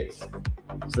pairs.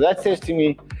 So that says to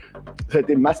me that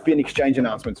there must be an exchange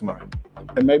announcement tomorrow.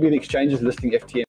 And maybe the exchange is listing FTM.